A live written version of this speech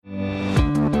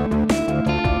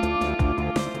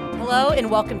Hello,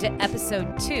 and welcome to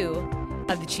episode 2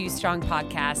 of the Choose Strong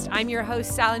podcast. I'm your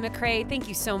host, Sally McRae. Thank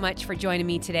you so much for joining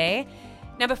me today.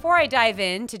 Now, before I dive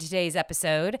into today's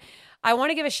episode, I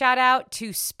want to give a shout out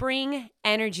to Spring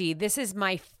Energy. This is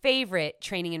my favorite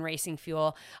training and racing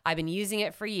fuel. I've been using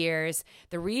it for years.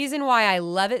 The reason why I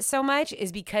love it so much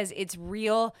is because it's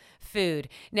real food.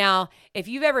 Now, if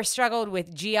you've ever struggled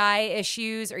with GI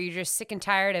issues or you're just sick and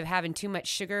tired of having too much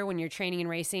sugar when you're training and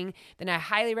racing, then I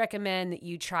highly recommend that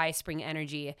you try Spring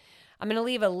Energy. I'm going to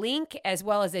leave a link as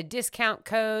well as a discount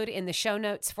code in the show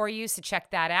notes for you, so check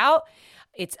that out.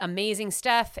 It's amazing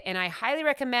stuff, and I highly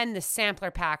recommend the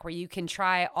sampler pack where you can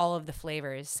try all of the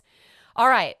flavors. All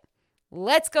right,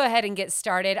 let's go ahead and get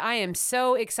started. I am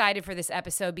so excited for this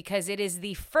episode because it is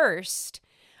the first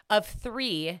of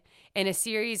 3 in a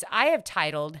series I have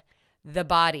titled The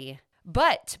Body.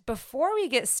 But before we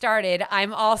get started,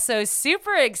 I'm also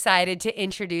super excited to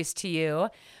introduce to you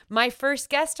my first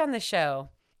guest on the show,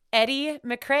 Eddie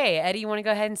McRae. Eddie, you want to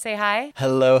go ahead and say hi?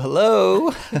 Hello,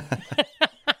 hello.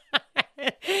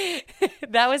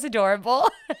 That was adorable.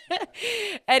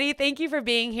 Eddie, thank you for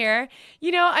being here.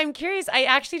 You know, I'm curious. I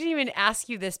actually didn't even ask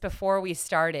you this before we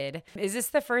started. Is this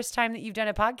the first time that you've done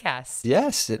a podcast?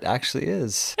 Yes, it actually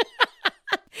is.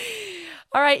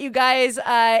 All right, you guys,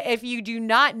 if you do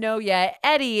not know yet,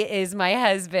 Eddie is my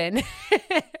husband.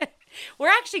 We're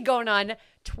actually going on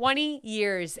 20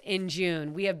 years in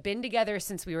June. We have been together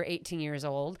since we were 18 years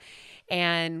old.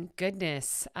 And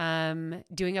goodness,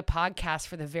 doing a podcast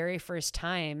for the very first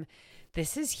time,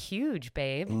 this is huge,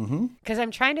 babe. Because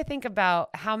I'm trying to think about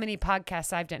how many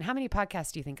podcasts I've done. How many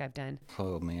podcasts do you think I've done?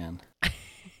 Oh, man.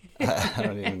 I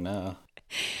don't even know.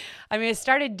 I mean, I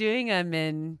started doing them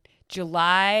in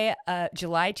July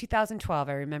 2012.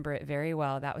 I remember it very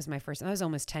well. That was my first. That was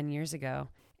almost 10 years ago.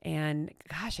 And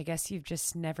gosh, I guess you've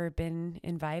just never been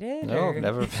invited? No,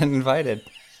 never been invited.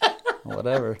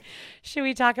 Whatever. Should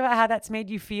we talk about how that's made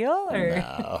you feel? Or?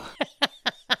 No.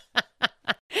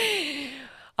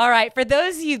 All right. For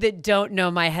those of you that don't know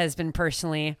my husband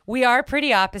personally, we are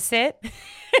pretty opposite.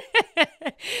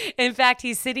 In fact,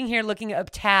 he's sitting here looking a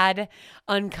tad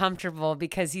uncomfortable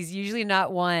because he's usually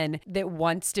not one that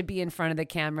wants to be in front of the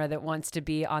camera, that wants to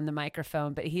be on the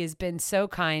microphone, but he has been so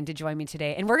kind to join me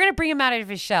today. And we're going to bring him out of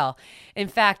his shell. In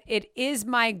fact, it is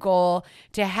my goal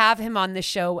to have him on the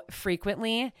show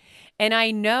frequently. And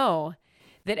I know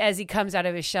that as he comes out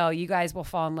of his shell, you guys will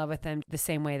fall in love with him the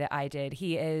same way that I did.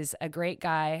 He is a great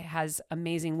guy, has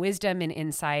amazing wisdom and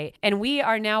insight, and we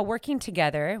are now working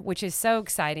together, which is so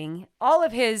exciting. All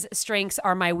of his strengths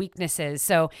are my weaknesses.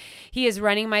 So he is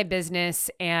running my business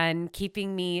and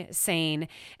keeping me sane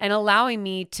and allowing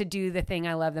me to do the thing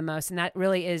I love the most, and that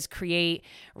really is create,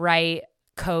 write,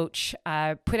 coach,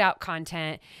 put out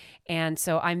content. And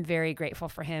so I'm very grateful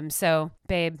for him. So,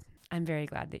 babe, I'm very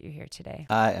glad that you're here today.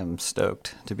 I am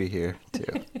stoked to be here, too.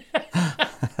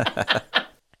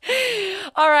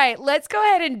 All right, let's go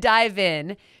ahead and dive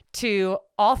in to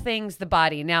all things the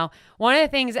body. Now, one of the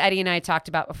things Eddie and I talked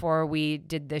about before we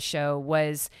did this show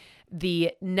was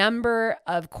the number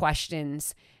of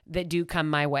questions that do come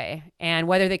my way. And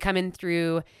whether they come in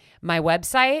through my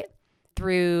website,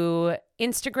 through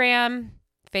Instagram,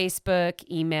 Facebook,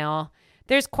 email,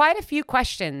 there's quite a few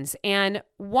questions, and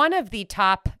one of the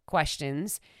top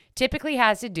questions typically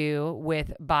has to do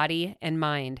with body and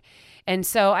mind. And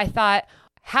so I thought,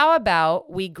 how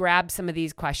about we grab some of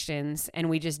these questions and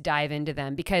we just dive into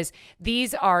them, because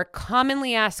these are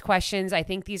commonly asked questions. I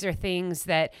think these are things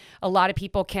that a lot of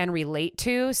people can relate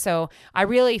to. So I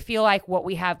really feel like what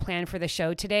we have planned for the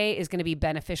show today is going to be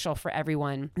beneficial for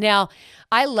everyone. Now,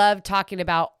 I love talking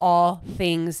about all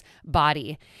things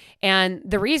body. And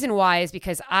the reason why is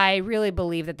because I really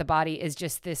believe that the body is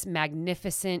just this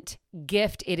magnificent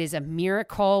gift. It is a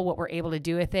miracle what we're able to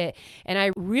do with it. And I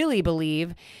really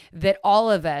believe that all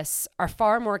of us are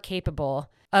far more capable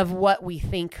of what we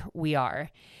think we are.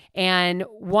 And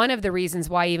one of the reasons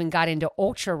why I even got into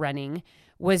ultra running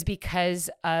was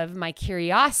because of my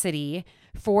curiosity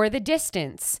for the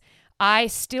distance. I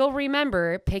still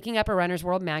remember picking up a Runner's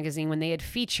World magazine when they had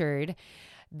featured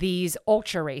these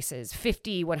ultra races,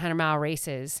 50, 100-mile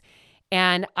races.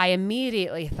 And I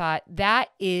immediately thought, that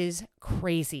is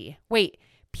crazy. Wait,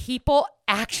 people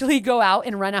actually go out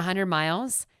and run 100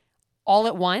 miles all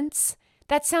at once?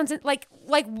 That sounds like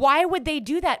why would they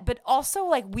do that? But also,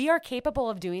 like, we are capable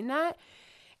of doing that.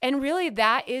 And really,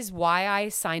 that is why I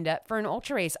signed up for an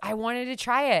ultra race. I wanted to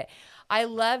try it. I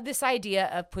love this idea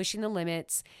of pushing the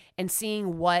limits and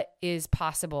seeing what is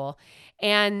possible.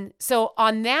 And so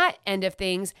on that end of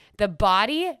things, the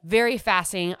body, very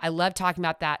fascinating. I love talking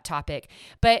about that topic.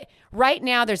 But right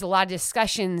now, there's a lot of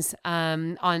discussions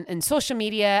on social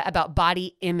media about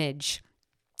body image.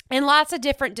 And lots of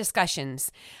different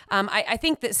discussions. I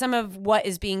think that some of what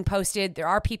is being posted, there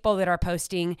are people that are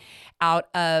posting out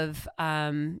of,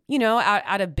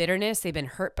 out of bitterness. They've been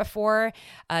hurt before.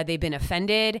 They've been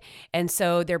offended. And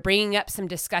so they're bringing up some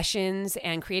discussions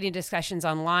and creating discussions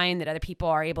online that other people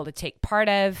are able to take part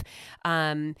of.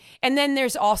 And then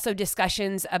there's also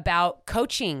discussions about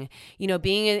coaching,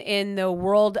 being in the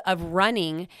world of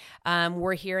running.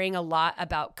 We're hearing a lot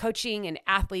about coaching and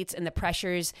athletes and the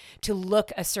pressures to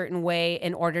look a certain way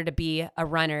in order to be a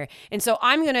runner. And so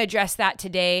I'm going to address that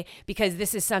today because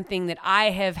this is something that I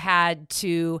have had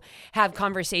to have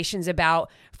conversations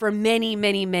about for many,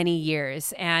 many, many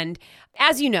years. And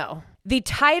as you know, the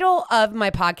title of my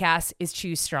podcast is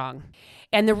Choose Strong.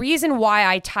 And the reason why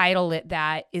I title it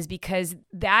that is because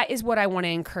that is what I want to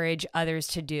encourage others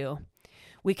to do.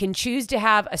 We can choose to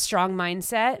have a strong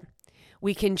mindset.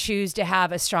 We can choose to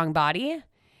have a strong body,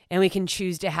 and we can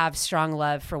choose to have strong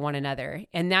love for one another.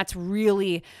 And that's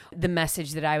really the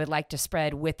message that I would like to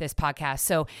spread with this podcast.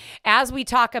 So as we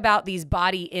talk about these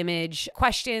body image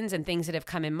questions and things that have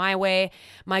come in my way,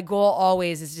 my goal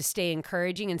always is to stay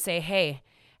encouraging and say, hey,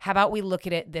 how about we look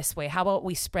at it this way? How about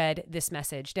we spread this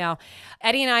message? Now,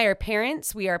 Eddie and I are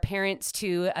parents. We are parents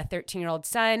to a 13-year-old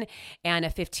son and a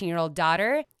 15-year-old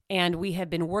daughter. And we have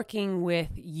been working with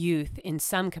youth in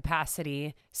some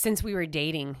capacity since we were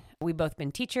dating. We've both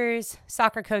been teachers,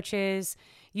 soccer coaches,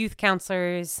 youth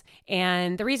counselors.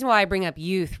 And the reason why I bring up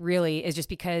youth really is just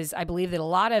because I believe that a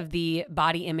lot of the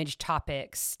body image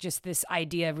topics, just this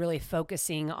idea of really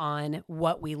focusing on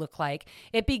what we look like,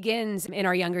 it begins in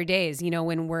our younger days,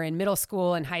 when we're in middle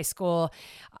school and high school.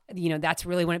 That's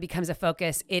really when it becomes a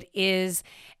focus. It is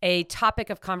a topic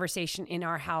of conversation in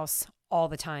our house all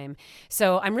the time.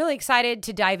 So I'm really excited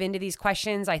to dive into these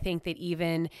questions. I think that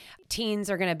even teens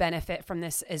are going to benefit from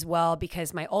this as well,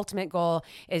 because my ultimate goal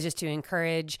is just to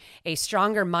encourage a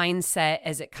stronger mindset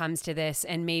as it comes to this,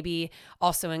 and maybe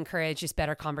also encourage just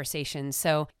better conversations.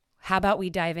 So how about we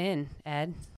dive in,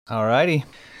 Ed? All righty.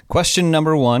 Question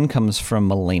number 1 comes from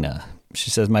Melina. She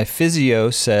says, my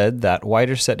physio said that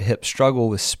wider set hips struggle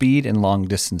with speed and long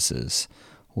distances.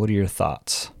 What are your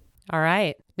thoughts? All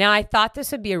right. Now, I thought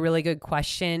this would be a really good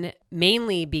question,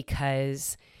 mainly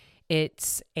because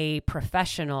it's a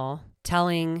professional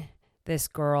telling this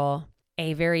girl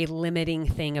a very limiting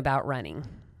thing about running.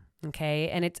 Okay.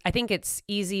 And I think it's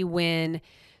easy when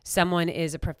someone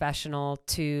is a professional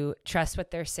to trust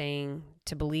what they're saying,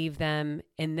 to believe them,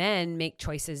 and then make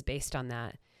choices based on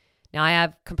that. Now, I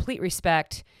have complete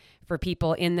respect for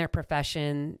people in their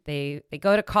profession. They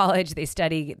go to college, they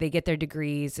study, they get their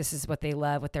degrees. This is what they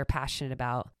love, what they're passionate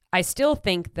about. I still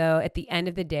think, though, at the end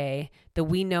of the day, that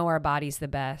we know our bodies the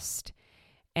best.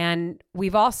 And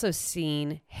we've also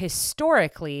seen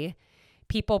historically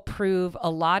people prove a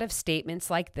lot of statements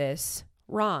like this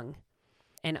wrong.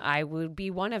 And I would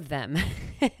be one of them.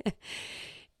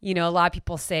 A lot of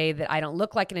people say that I don't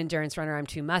look like an endurance runner. I'm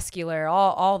too muscular,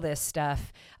 all this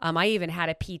stuff. I even had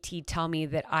a PT tell me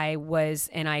that I was,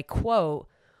 and I quote,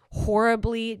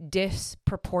 horribly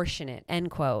disproportionate, end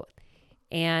quote.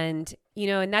 And,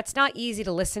 and that's not easy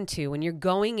to listen to when you're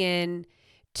going in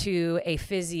to a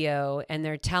physio and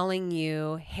they're telling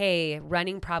you, hey,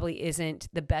 running probably isn't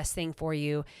the best thing for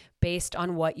you based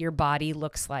on what your body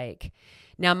looks like.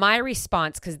 Now, my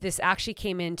response, because this actually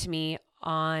came into me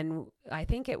I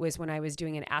think it was when I was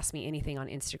doing an Ask Me Anything on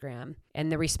Instagram.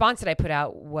 And the response that I put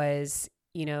out was,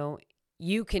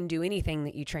 you can do anything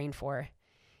that you train for.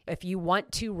 If you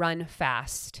want to run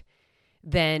fast,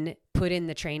 then put in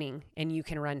the training and you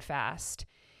can run fast.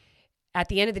 At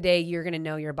the end of the day, you're going to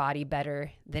know your body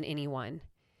better than anyone.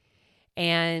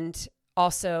 And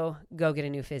also go get a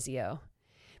new physio,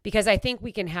 because I think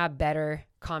we can have better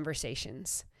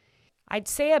conversations. I'd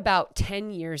say about 10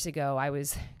 years ago, I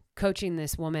was coaching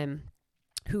this woman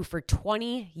who for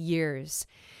 20 years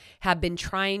had been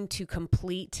trying to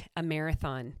complete a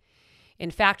marathon.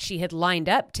 In fact, she had lined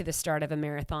up to the start of a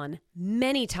marathon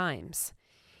many times.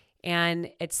 And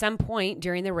at some point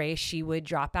during the race, she would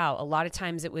drop out. A lot of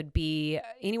times it would be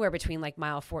anywhere between like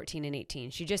mile 14 and 18.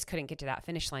 She just couldn't get to that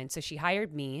finish line. So she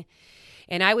hired me,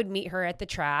 and I would meet her at the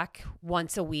track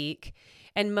once a week.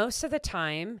 And most of the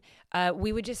time,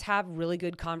 we would just have really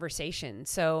good conversation.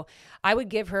 So I would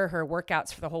give her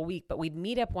workouts for the whole week, but we'd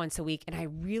meet up once a week. And I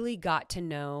really got to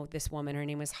know this woman. Her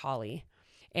name was Holly.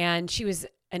 And she was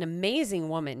an amazing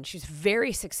woman. She was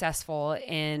very successful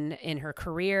in her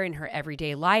career, in her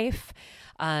everyday life.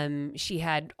 She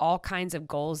had all kinds of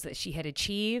goals that she had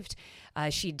achieved.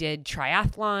 She did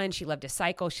triathlon. She loved to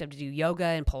cycle. She loved to do yoga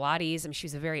and Pilates. She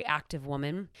was a very active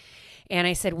woman. And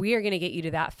I said, we are going to get you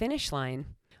to that finish line.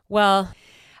 Well,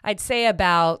 I'd say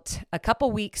about a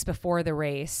couple weeks before the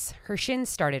race, her shins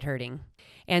started hurting.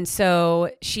 And so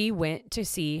she went to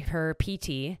see her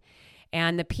PT,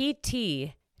 and the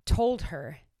PT told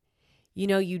her,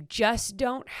 you just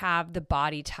don't have the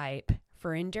body type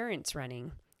for endurance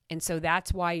running. And so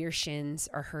that's why your shins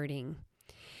are hurting.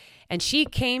 And she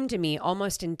came to me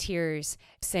almost in tears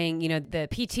saying, the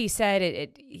PT said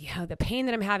the pain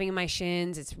that I'm having in my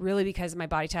shins, it's really because of my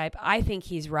body type. I think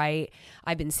he's right.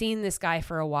 I've been seeing this guy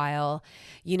for a while.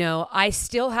 I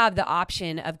still have the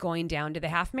option of going down to the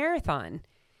half marathon.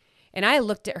 And I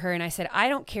looked at her and I said, I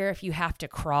don't care if you have to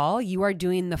crawl. You are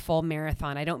doing the full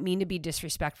marathon. I don't mean to be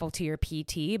disrespectful to your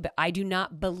PT, but I do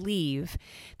not believe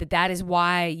that is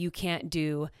why you can't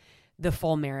do the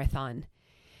full marathon.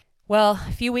 Well,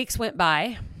 a few weeks went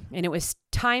by and it was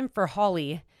time for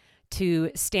Holly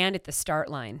to stand at the start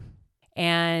line.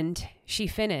 And she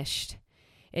finished.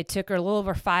 It took her a little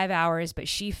over 5 hours, but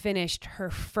she finished her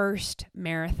first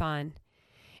marathon.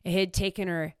 It had taken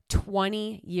her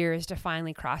 20 years to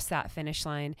finally cross that finish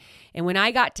line. And when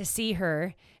I got to see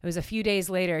her, it was a few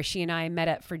days later, she and I met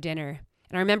up for dinner.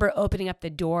 And I remember opening up the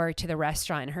door to the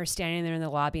restaurant and her standing there in the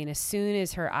lobby. And as soon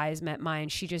as her eyes met mine,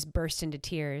 she just burst into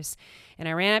tears. And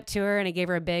I ran up to her and I gave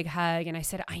her a big hug. And I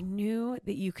said, I knew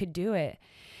that you could do it.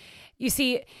 You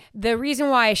see, the reason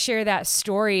why I share that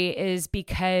story is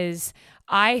because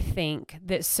I think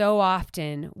that so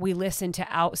often we listen to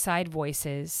outside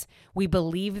voices. We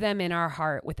believe them in our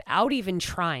heart without even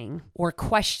trying or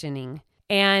questioning.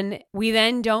 And we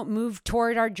then don't move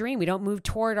toward our dream. We don't move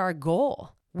toward our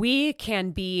goal. We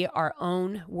can be our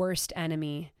own worst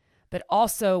enemy, but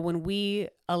also when we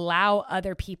allow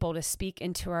other people to speak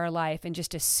into our life and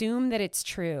just assume that it's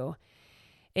true,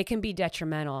 it can be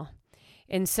detrimental.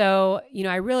 And so,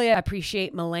 I really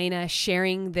appreciate Milena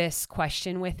sharing this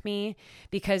question with me,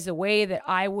 because the way that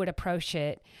I would approach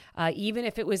it, even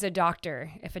if it was a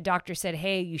doctor, if a doctor said,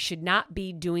 hey, you should not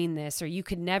be doing this, or you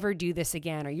could never do this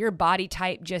again, or your body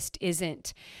type just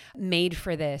isn't made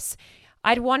for this,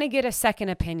 I'd want to get a second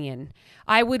opinion.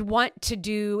 I would want to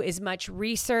do as much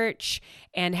research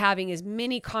and having as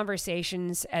many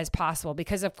conversations as possible.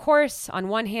 Because of course, on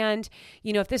one hand,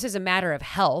 if this is a matter of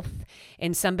health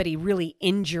and somebody really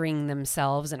injuring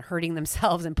themselves and hurting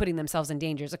themselves and putting themselves in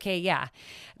dangers, okay, yeah,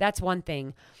 that's one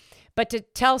thing. But to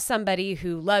tell somebody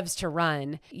who loves to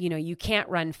run, you can't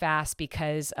run fast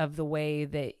because of the way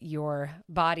that your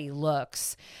body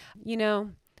looks,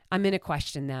 I'm going to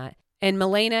question that. And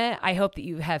Milena, I hope that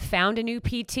you have found a new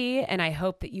PT, and I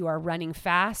hope that you are running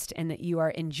fast and that you are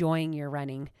enjoying your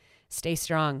running. Stay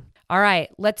strong. All right,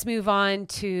 let's move on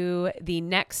to the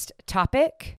next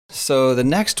topic. So the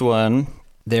next one,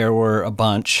 there were a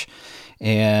bunch,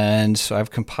 and so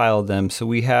I've compiled them. So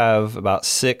we have about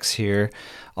 6 here,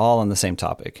 all on the same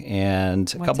topic,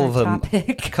 and a couple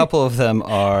of them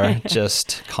are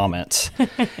just comments.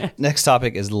 Next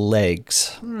topic is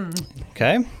legs.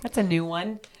 Okay, that's a new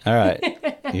one. All right,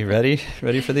 you ready?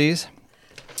 Ready for these?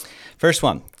 First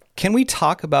one: can we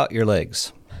talk about your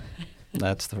legs?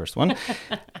 That's the first one.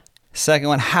 Second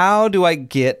one: how do I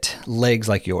get legs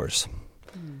like yours?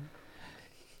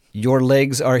 Your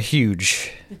legs are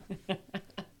huge.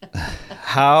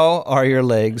 How are your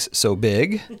legs so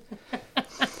big?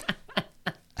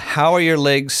 How are your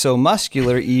legs so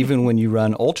muscular even when you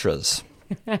run ultras?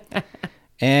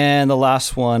 And the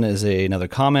last one is another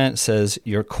comment. It says,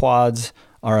 your quads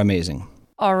are amazing.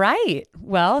 All right.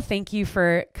 Well, thank you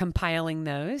for compiling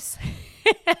those.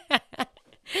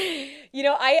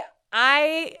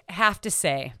 I have to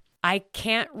say, I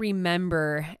can't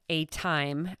remember a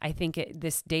time. I think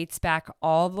this dates back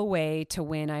all the way to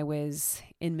when I was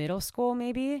in middle school,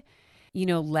 maybe.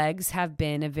 Legs have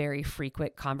been a very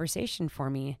frequent conversation for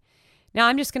me. Now,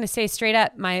 I'm just going to say straight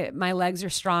up, my legs are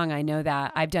strong. I know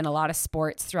that. I've done a lot of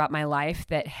sports throughout my life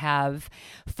that have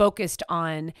focused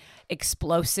on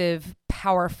explosive,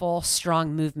 powerful,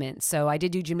 strong movement. So I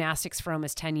did do gymnastics for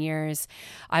almost 10 years.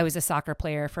 I was a soccer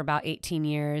player for about 18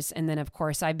 years. And then, of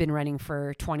course, I've been running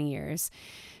for 20 years.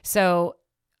 So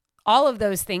all of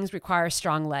those things require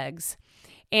strong legs.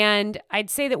 And I'd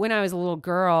say that when I was a little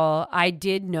girl, I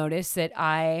did notice that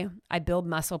I build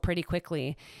muscle pretty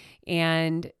quickly.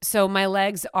 And so my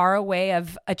legs are a way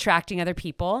of attracting other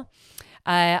people.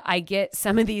 I get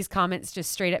some of these comments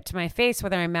just straight up to my face,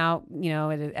 whether I'm out,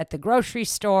 at the grocery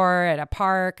store, at a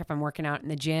park, if I'm working out in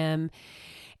the gym.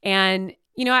 And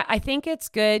I think it's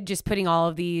good just putting all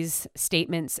of these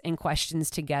statements and questions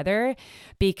together,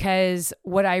 because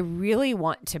what I really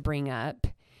want to bring up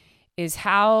is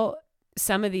how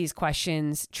some of these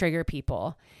questions trigger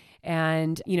people.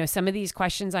 And, some of these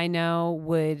questions I know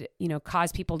would,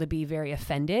 cause people to be very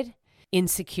offended,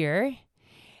 insecure,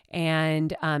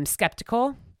 and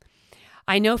skeptical.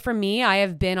 I know for me, I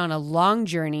have been on a long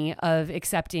journey of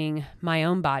accepting my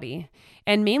own body,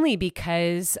 and mainly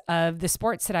because of the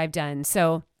sports that I've done.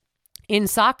 So in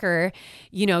soccer,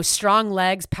 strong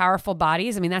legs, powerful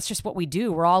bodies. I mean, that's just what we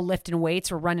do. We're all lifting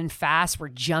weights. We're running fast. We're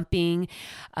jumping.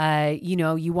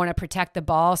 You want to protect the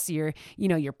ball. So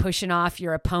you're pushing off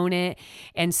your opponent.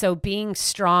 And so being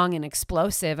strong and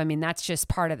explosive, I mean, that's just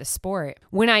part of the sport.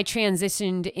 When I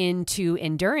transitioned into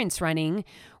endurance running,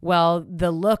 well,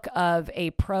 the look of a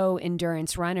pro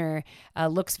endurance runner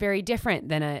looks very different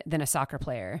than a soccer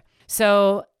player.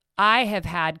 So I have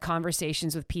had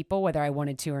conversations with people, whether I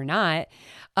wanted to or not,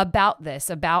 about this,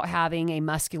 about having a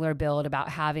muscular build, about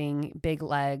having big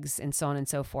legs, and so on and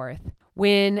so forth.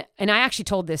 And I actually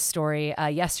told this story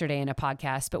yesterday in a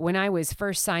podcast, but when I was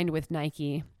first signed with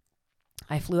Nike,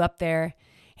 I flew up there,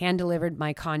 hand delivered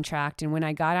my contract, and when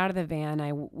I got out of the van,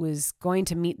 I was going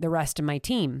to meet the rest of my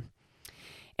team.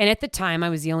 And at the time, I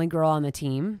was the only girl on the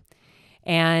team.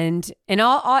 And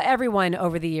everyone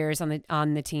over the years on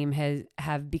the team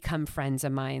have become friends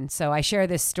of mine. So I share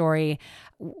this story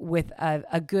with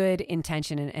a good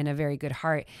intention and a very good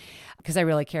heart, because I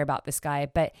really care about this guy.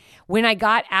 But when I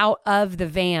got out of the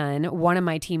van, one of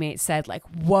my teammates said, like,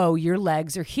 "Whoa, your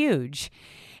legs are huge."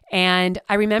 And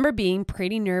I remember being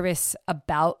pretty nervous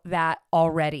about that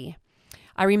already.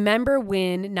 I remember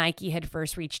when Nike had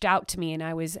first reached out to me, and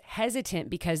I was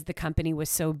hesitant because the company was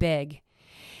so big.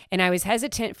 And I was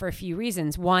hesitant for a few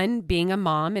reasons. One, being a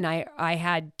mom, and I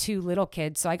had 2 little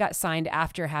kids, so I got signed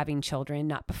after having children,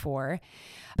 not before,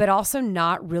 but also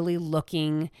not really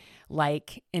looking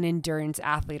like an endurance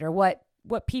athlete, or what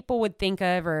people would think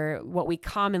of, or what we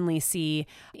commonly see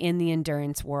in the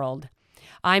endurance world.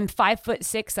 I'm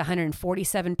 5'6",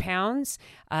 147 pounds.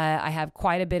 I have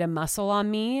quite a bit of muscle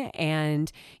on me.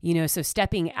 And, so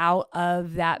stepping out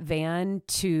of that van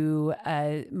to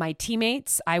my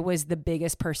teammates, I was the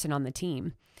biggest person on the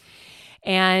team.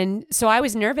 And so I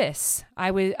was nervous. I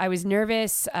was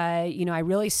nervous. I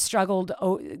really struggled.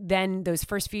 Then those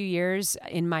first few years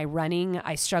in my running,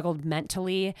 I struggled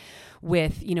mentally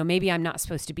with, maybe I'm not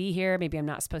supposed to be here. Maybe I'm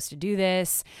not supposed to do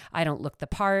this. I don't look the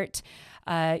part.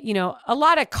 A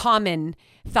lot of common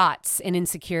thoughts and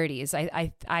insecurities.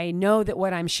 I know that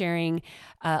what I'm sharing,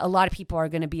 a lot of people are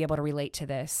going to be able to relate to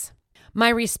this. My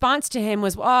response to him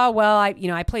was,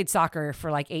 I played soccer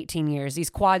for like 18 years. These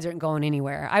quads aren't going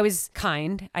anywhere. I was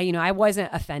kind. I wasn't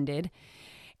offended.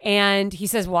 And he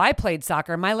says, well, I played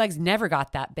soccer. My legs never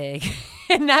got that big.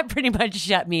 And that pretty much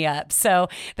shut me up. So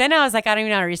then I was like, I don't even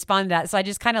know how to respond to that. So I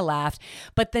just kind of laughed.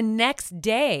 But the next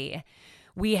day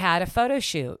we had a photo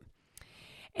shoot.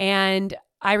 And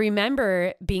I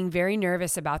remember being very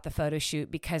nervous about the photo shoot,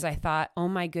 because I thought, oh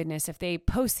my goodness, if they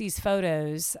post these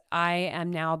photos, I am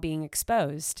now being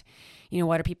exposed.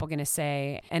 What are people going to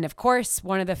say? And of course,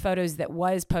 one of the photos that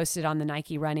was posted on the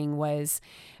Nike Running was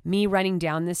me running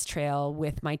down this trail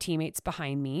with my teammates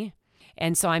behind me.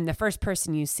 And so I'm the first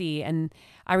person you see. And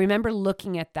I remember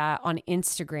looking at that on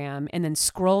Instagram and then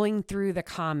scrolling through the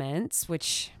comments,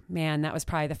 which, man, that was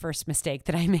probably the first mistake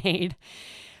that I made.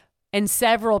 And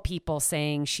several people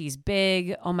saying, she's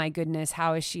big. Oh my goodness,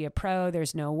 how is she a pro?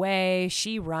 There's no way.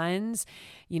 She runs.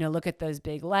 Look at those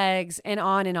big legs, and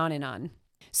on and on and on.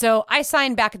 So I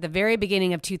signed back at the very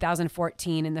beginning of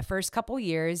 2014. In the first couple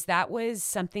years, that was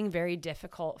something very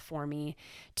difficult for me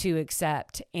to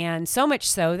accept. And so much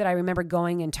so that I remember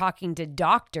going and talking to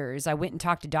doctors. I went and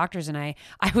talked to doctors, and I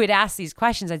would ask these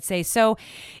questions. I'd say, so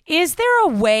is there a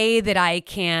way that I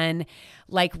can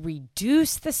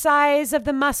reduce the size of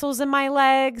the muscles in my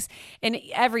legs? And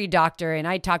every doctor, and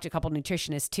I talked to a couple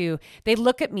nutritionists too, they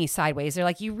look at me sideways. They're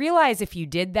like, you realize if you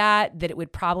did that it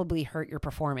would probably hurt your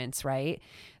performance, right?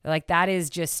 They're like, that is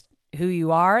just who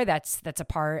you are. That's a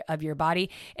part of your body.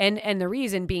 And the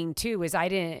reason being too is I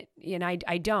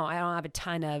don't have a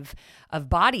ton of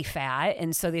body fat.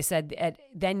 And so they said,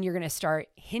 then you're going to start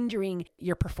hindering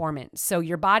your performance. So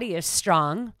your body is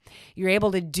strong. You're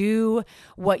able to do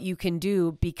what you can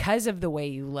do because of the way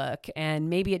you look. And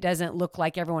maybe it doesn't look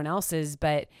like everyone else's,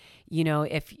 but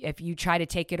if you try to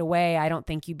take it away, I don't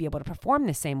think you'd be able to perform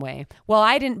the same way. Well,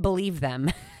 I didn't believe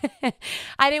them.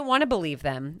 I didn't want to believe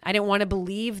them. I didn't want to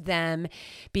believe them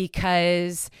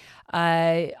because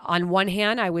on one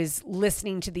hand, I was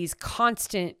listening to these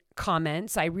constant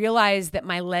comments. I realized that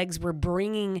my legs were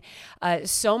bringing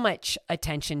so much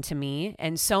attention to me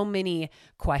and so many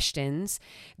questions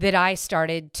that I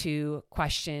started to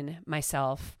question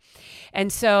myself.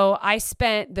 And so I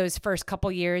spent those first couple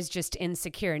years just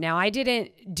insecure. Now, I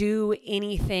didn't do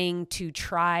anything to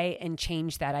try and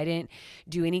change that. I didn't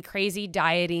do any crazy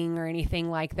dieting or anything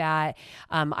like that.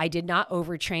 I did not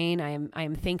overtrain. I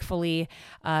am thankfully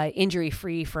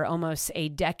injury-free for almost a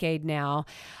decade now.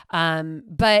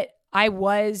 But I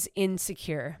was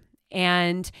insecure.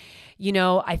 And,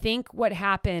 I think what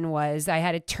happened was I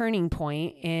had a turning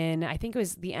point in, I think it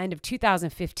was the end of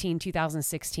 2015,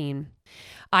 2016.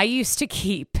 I used to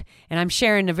keep, and I'm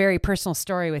sharing a very personal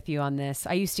story with you on this,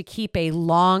 I used to keep a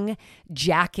long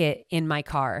jacket in my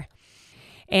car.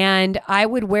 And I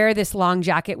would wear this long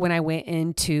jacket when I went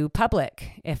into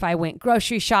public. If I went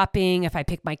grocery shopping, if I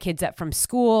picked my kids up from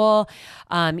school,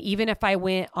 even if I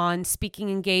went on speaking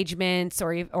engagements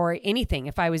or anything,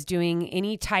 if I was doing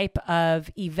any type of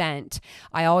event,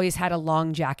 I always had a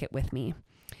long jacket with me.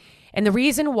 And the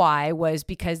reason why was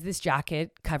because this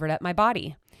jacket covered up my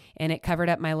body. And it covered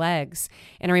up my legs.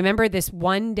 And I remember this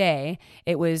one day,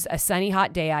 it was a sunny,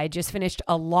 hot day. I had just finished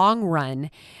a long run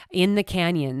in the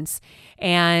canyons.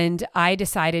 And I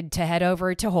decided to head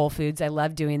over to Whole Foods. I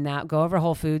love doing that. Go over to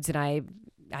Whole Foods and I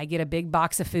get a big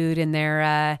box of food in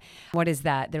their, what is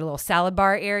that? Their little salad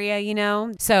bar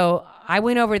area, So I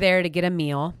went over there to get a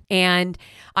meal. And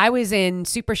I was in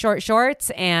super short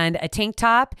shorts and a tank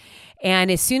top.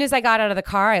 And as soon as I got out of the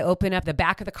car, I opened up the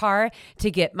back of the car to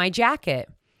get my jacket.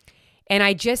 And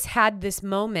I just had this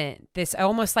moment, this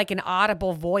almost like an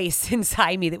audible voice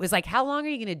inside me that was like, how long are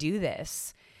you going to do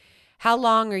this? How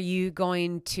long are you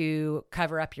going to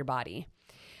cover up your body?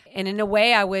 And in a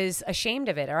way, I was ashamed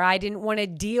of it, or I didn't want to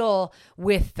deal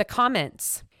with the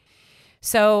comments.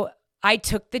 So I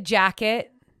took the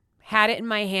jacket, had it in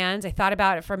my hands. I thought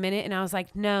about it for a minute and I was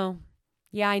like, no,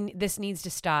 this needs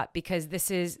to stop because this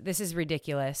is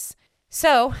ridiculous.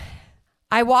 So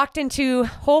I walked into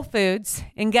Whole Foods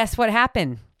and guess what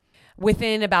happened?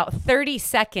 Within about 30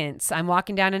 seconds, I'm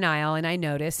walking down an aisle and I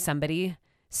noticed somebody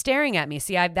staring at me.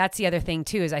 See, that's the other thing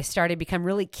too, is I started to become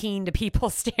really keen to people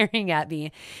staring at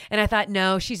me. And I thought,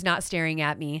 no, she's not staring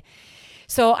at me.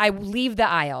 So I leave the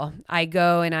aisle. I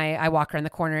go and I walk around the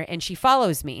corner and she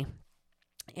follows me.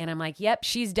 And I'm like, yep,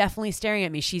 she's definitely staring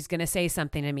at me. She's going to say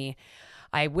something to me.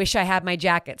 I wish I had my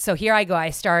jacket. So here I go. I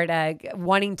start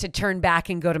wanting to turn back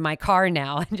and go to my car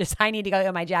now and I need to go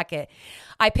get my jacket.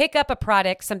 I pick up a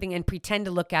product, something, and pretend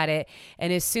to look at it.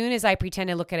 And as soon as I pretend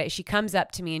to look at it, she comes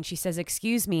up to me and she says,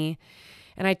 excuse me.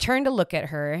 And I turn to look at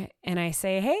her and I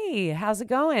say, hey, how's it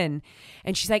going?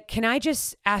 And she's like, can I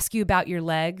just ask you about your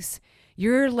legs?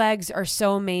 Your legs are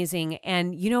so amazing.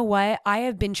 And you know what? I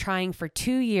have been trying for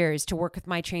 2 years to work with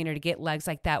my trainer to get legs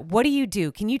like that. What do you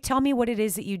do? Can you tell me what it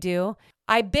is that you do?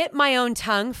 I bit my own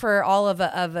tongue for all of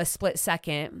a split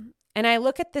second. And I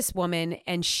look at this woman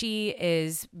and she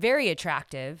is very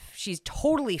attractive. She's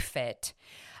totally fit.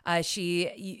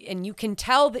 And you can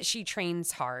tell that she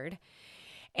trains hard.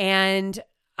 And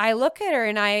I look at her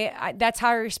and I that's how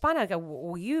I respond. I go,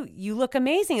 well, you look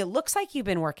amazing. It looks like you've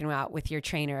been working out with your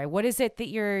trainer. What is it that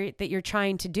you're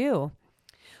trying to do?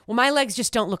 Well, my legs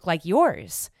just don't look like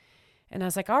yours. And I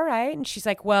was like, all right. And she's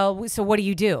like, well, so what do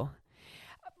you do?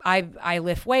 I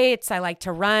lift weights. I like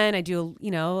to run. I do,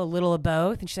 a little of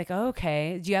both. And she's like, oh,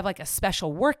 okay. Do you have like a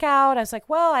special workout? I was like,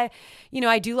 well,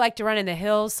 I do like to run in the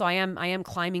hills. So I am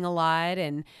climbing a lot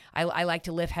and I like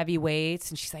to lift heavy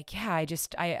weights. And she's like, yeah,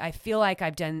 I feel like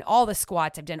I've done all the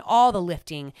squats. I've done all the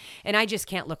lifting and I just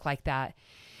can't look like that.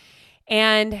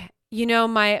 And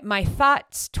my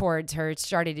thoughts towards her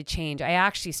started to change. I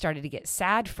actually started to get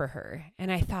sad for her.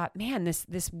 And I thought, man,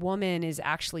 this woman is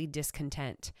actually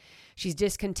discontent. She's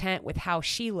discontent with how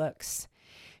she looks.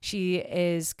 She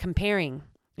is comparing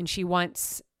and she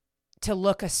wants to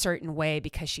look a certain way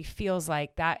because she feels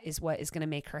like that is what is going to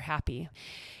make her happy.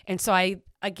 And so I,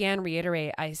 again,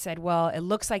 reiterate, I said, well, it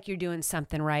looks like you're doing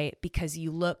something right because you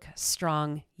look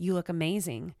strong. You look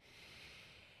amazing.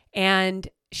 And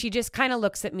she just kind of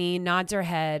looks at me, nods her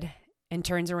head, and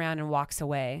turns around and walks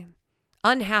away.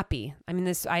 Unhappy. I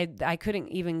mean, I couldn't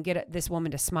even get this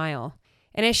woman to smile.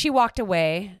 And as she walked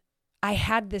away, I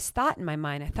had this thought in my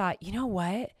mind. I thought, you know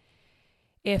what?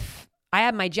 If I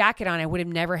had my jacket on, I would have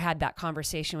never had that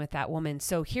conversation with that woman.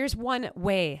 So here's one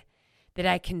way that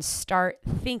I can start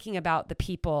thinking about the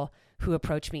people who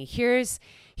approach me. Here's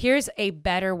a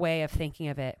better way of thinking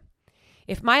of it.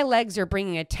 If my legs are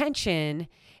bringing attention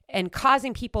and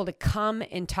causing people to come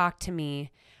and talk to me,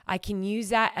 I can use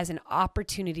that as an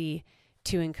opportunity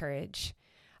to encourage.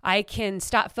 I can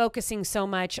stop focusing so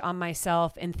much on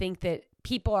myself and think that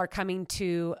people are coming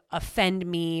to offend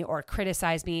me or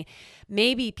criticize me.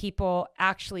 Maybe people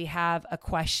actually have a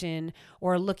question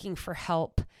or looking for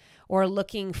help or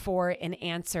looking for an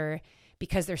answer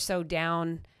because they're so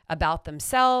down about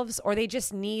themselves, or they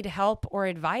just need help or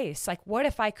advice. Like, what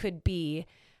if I could be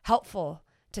helpful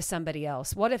to somebody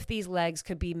else? What if these legs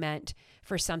could be meant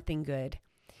for something good?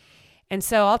 And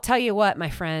so I'll tell you what, my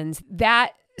friends,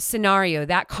 that scenario,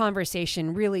 that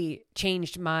conversation really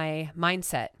changed my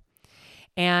mindset.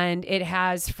 And it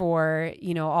has for,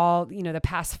 the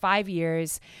past 5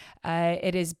 years.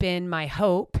 It has been my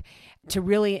hope to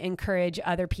really encourage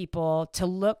other people to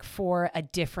look for a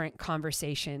different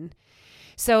conversation.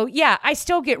 So yeah, I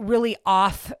still get really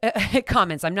off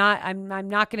comments. I'm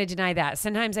not going to deny that.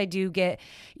 Sometimes I do get,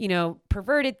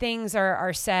 perverted things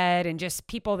are said, and just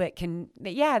people they can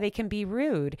be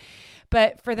rude.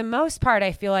 But for the most part,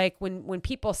 I feel like when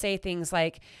people say things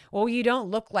like, well, you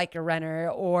don't look like a runner,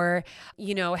 or,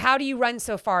 how do you run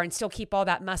so far and still keep all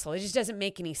that muscle? It just doesn't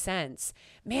make any sense.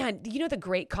 Man, the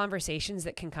great conversations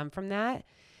that can come from that?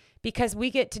 Because we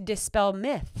get to dispel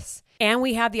myths and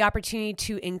we have the opportunity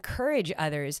to encourage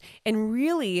others. And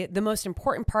really, the most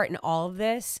important part in all of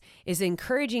this is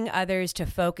encouraging others to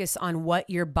focus on what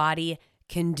your body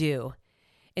can do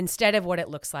instead of what it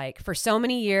looks like. For so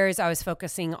many years, I was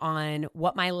focusing on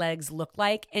what my legs look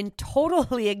like and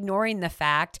totally ignoring the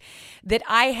fact that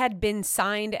I had been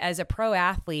signed as a pro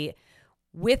athlete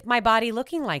with my body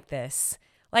looking like this.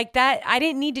 Like that, I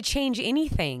didn't need to change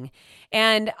anything.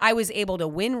 And I was able to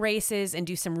win races and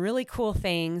do some really cool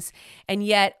things. And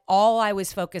yet all I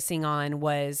was focusing on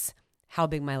was how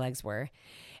big my legs were.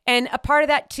 And a part of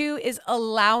that too is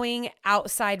allowing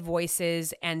outside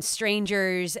voices and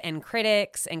strangers and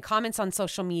critics and comments on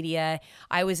social media.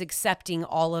 I was accepting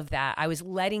all of that. I was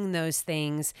letting those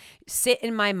things sit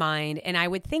in my mind, and I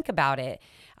would think about it.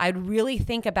 I'd really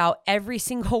think about every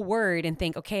single word and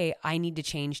think, okay, I need to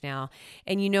change now.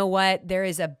 And you know what? There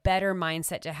is a better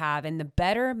mindset to have. And the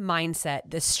better mindset,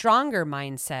 the stronger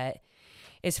mindset,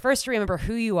 is first to remember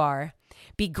who you are.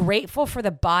 Be grateful for the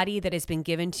body that has been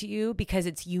given to you because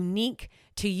it's unique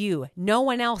to you. No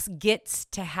one else gets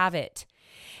to have it.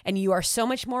 And you are so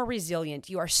much more resilient.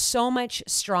 You are so much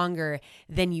stronger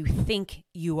than you think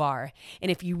you are. And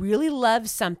if you really love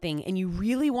something and you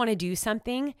really want to do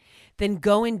something, then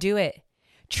go and do it.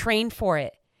 Train for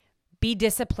it. Be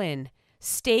disciplined.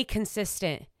 Stay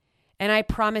consistent. And I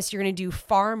promise you're going to do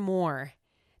far more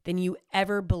than you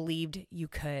ever believed you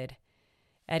could.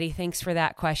 Eddie, thanks for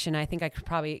that question. I think I could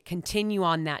probably continue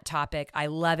on that topic. I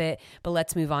love it, but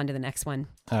let's move on to the next one.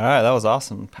 All right, that was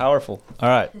awesome. Powerful. All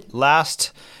right,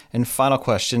 last and final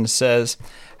question says,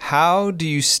 how do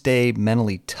you stay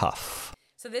mentally tough?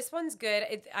 So this one's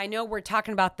good. I know we're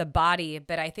talking about the body,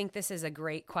 but I think this is a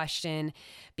great question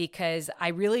because I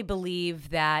really believe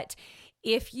that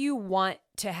if you want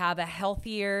to have a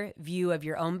healthier view of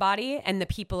your own body and the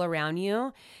people around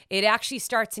you, it actually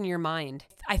starts in your mind.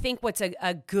 I think what's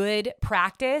a good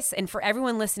practice, and for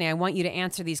everyone listening, I want you to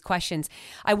answer these questions.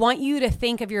 I want you to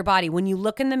think of your body. When you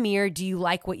look in the mirror, do you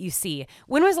like what you see?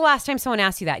 When was the last time someone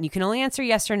asked you that? And you can only answer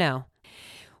yes or no.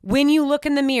 When you look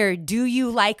in the mirror, do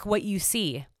you like what you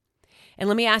see? And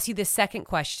let me ask you this second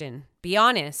question. Be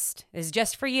honest. This is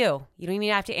just for you. You don't even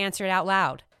have to answer it out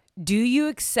loud. Do you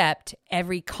accept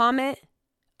every comment,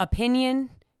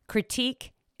 opinion,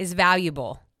 critique is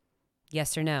valuable?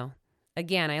 Yes or no?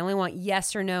 Again, I only want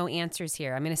yes or no answers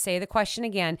here. I'm going to say the question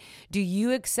again. Do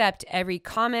you accept every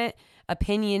comment,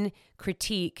 opinion,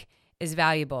 critique is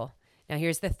valuable? Now,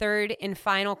 here's the third and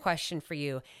final question for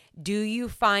you. Do you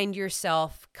find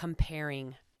yourself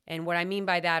comparing? And what I mean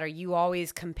by that, are you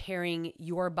always comparing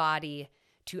your body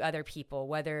to other people,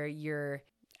 whether you're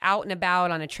out and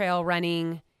about on a trail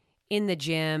running, in the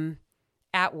gym,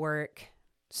 at work,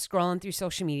 scrolling through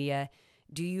social media?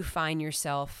 Do you find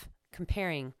yourself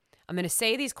comparing? I'm going to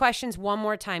say these questions one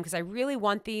more time because I really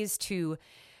want these to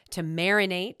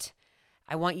marinate.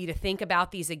 I want you to think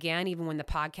about these again, even when the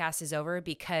podcast is over,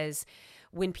 because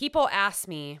when people ask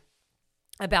me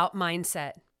about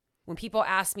mindset, when people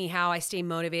ask me how I stay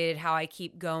motivated, how I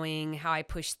keep going, how I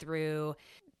push through,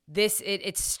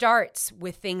 it starts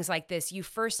with things like this. You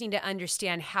first need to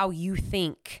understand how you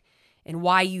think and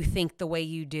why you think the way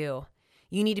you do.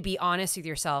 You need to be honest with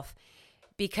yourself,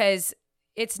 because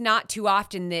it's not too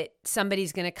often that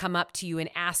somebody's going to come up to you and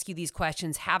ask you these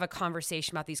questions, have a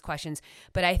conversation about these questions,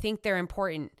 but I think they're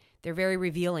important. They're very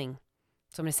revealing.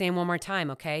 So I'm going to say them one more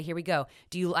time, okay? Here we go.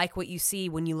 Do you like what you see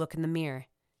when you look in the mirror?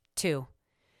 2,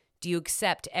 do you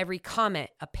accept every comment,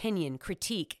 opinion,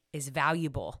 critique is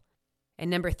valuable? And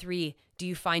number 3, do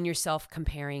you find yourself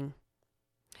comparing?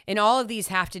 And all of these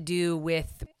have to do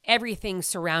with everything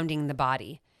surrounding the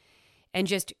body and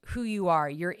just who you are,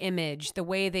 your image, the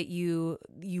way that you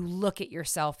look at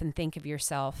yourself and think of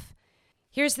yourself.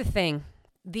 Here's the thing.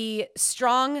 The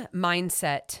strong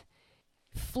mindset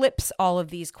flips all of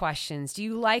these questions. Do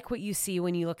you like what you see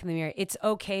when you look in the mirror? It's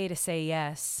okay to say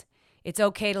yes. It's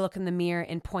okay to look in the mirror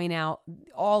and point out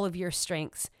all of your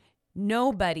strengths.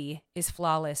 Nobody is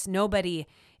flawless. Nobody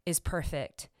is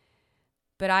perfect.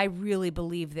 But I really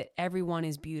believe that everyone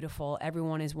is beautiful.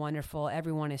 Everyone is wonderful.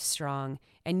 Everyone is strong.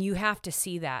 And you have to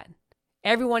see that.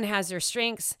 Everyone has their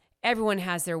strengths. Everyone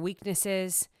has their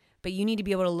weaknesses. But you need to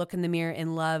be able to look in the mirror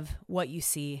and love what you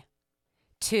see.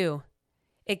 2,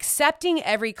 accepting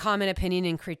every comment, opinion,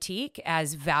 and critique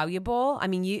as valuable. I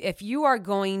mean, if you are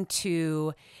going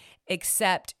to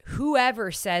accept whoever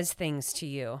says things to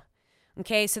you,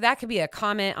 okay, so that could be a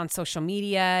comment on social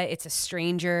media, it's a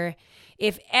stranger.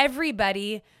 If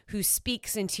everybody who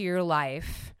speaks into your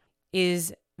life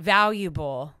is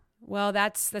valuable, well,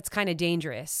 that's kind of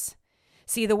dangerous.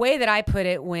 See, the way that I put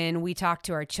it when we talk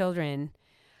to our children,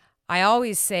 I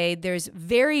always say there's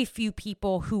very few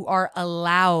people who are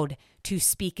allowed to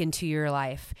speak into your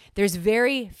life. There's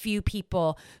very few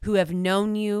people who have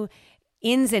known you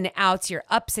ins and outs, your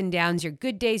ups and downs, your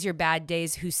good days, your bad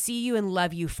days, who see you and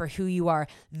love you for who you are.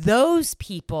 Those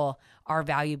people are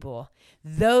valuable.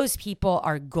 Those people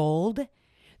are gold.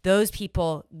 Those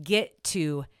people get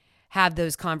to have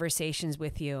those conversations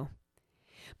with you.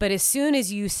 But as soon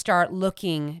as you start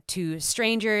looking to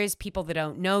strangers, people that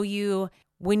don't know you,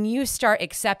 when you start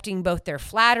accepting both their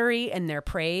flattery and their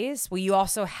praise, well, you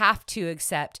also have to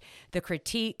accept the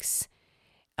critiques,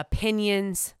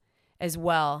 opinions as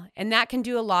well. And that can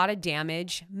do a lot of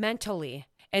damage mentally.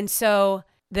 And so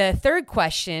the third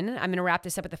question, I'm going to wrap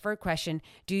this up with the third question.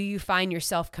 Do you find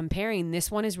yourself comparing?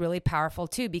 This one is really powerful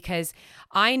too, because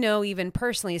I know even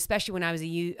personally, especially when I was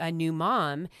a new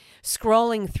mom,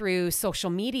 scrolling through social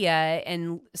media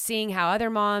and seeing how other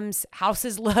moms'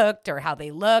 houses looked or how they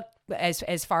looked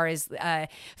as far as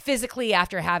physically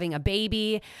after having a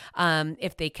baby,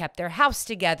 if they kept their house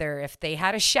together, if they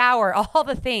had a shower, all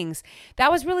the things,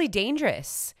 that was really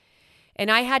dangerous.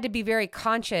 And I had to be very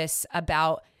conscious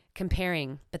about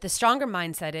comparing. But the stronger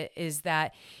mindset is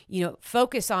that,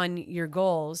 focus on your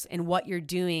goals and what you're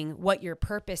doing, what your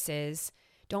purpose is.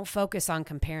 Don't focus on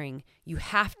comparing. You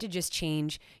have to just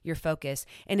change your focus.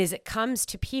 And as it comes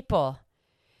to people,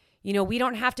 we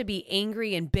don't have to be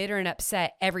angry and bitter and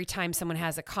upset every time someone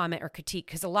has a comment or critique,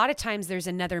 because a lot of times there's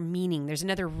another meaning. There's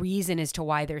another reason as to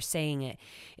why they're saying it.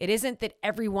 It isn't that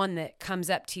everyone that comes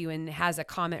up to you and has a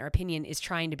comment or opinion is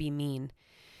trying to be mean.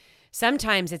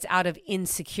 Sometimes it's out of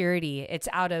insecurity. It's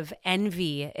out of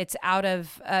envy. It's out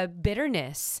of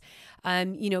bitterness.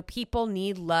 People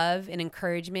need love and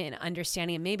encouragement and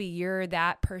understanding, and maybe you're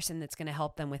that person that's going to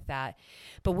help them with that.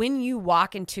 But when you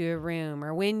walk into a room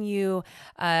or when you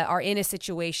are in a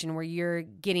situation where you're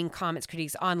getting comments,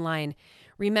 critiques online,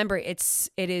 remember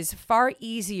it is far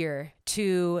easier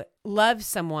to love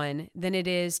someone than it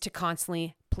is to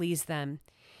constantly please them.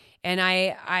 And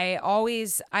I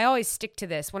always stick to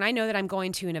this. When I know that I'm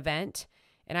going to an event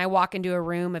and I walk into a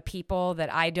room of people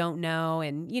that I don't know,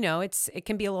 and it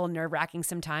can be a little nerve-wracking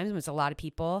sometimes when it's a lot of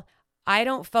people. I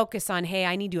don't focus on, hey,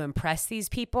 I need to impress these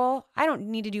people. I don't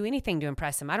need to do anything to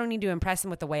impress them. I don't need to impress them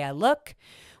with the way I look,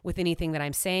 with anything that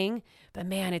I'm saying. But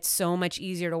man, it's so much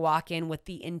easier to walk in with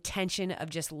the intention of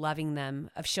just loving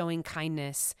them, of showing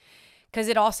kindness, because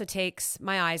it also takes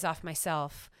my eyes off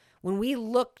myself. When we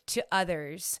look to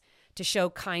others to show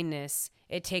kindness,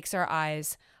 it takes our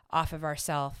eyes off of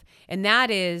ourselves. And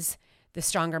that is the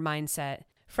stronger mindset.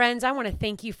 Friends, I want to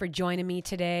thank you for joining me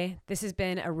today. This has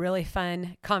been a really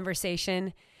fun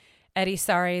conversation. Eddie,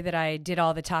 sorry that I did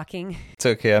all the talking. It's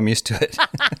okay. I'm used to it.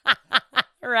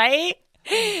 Right?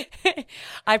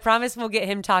 I promise we'll get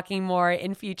him talking more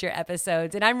in future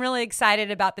episodes. And I'm really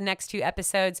excited about the next 2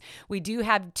 episodes. We do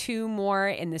have 2 more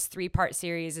in this 3-part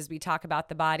series as we talk about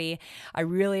the body. I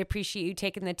really appreciate you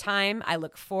taking the time. I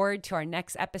look forward to our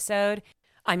next episode.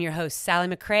 I'm your host, Sally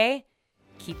McRae.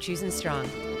 Keep choosing strong.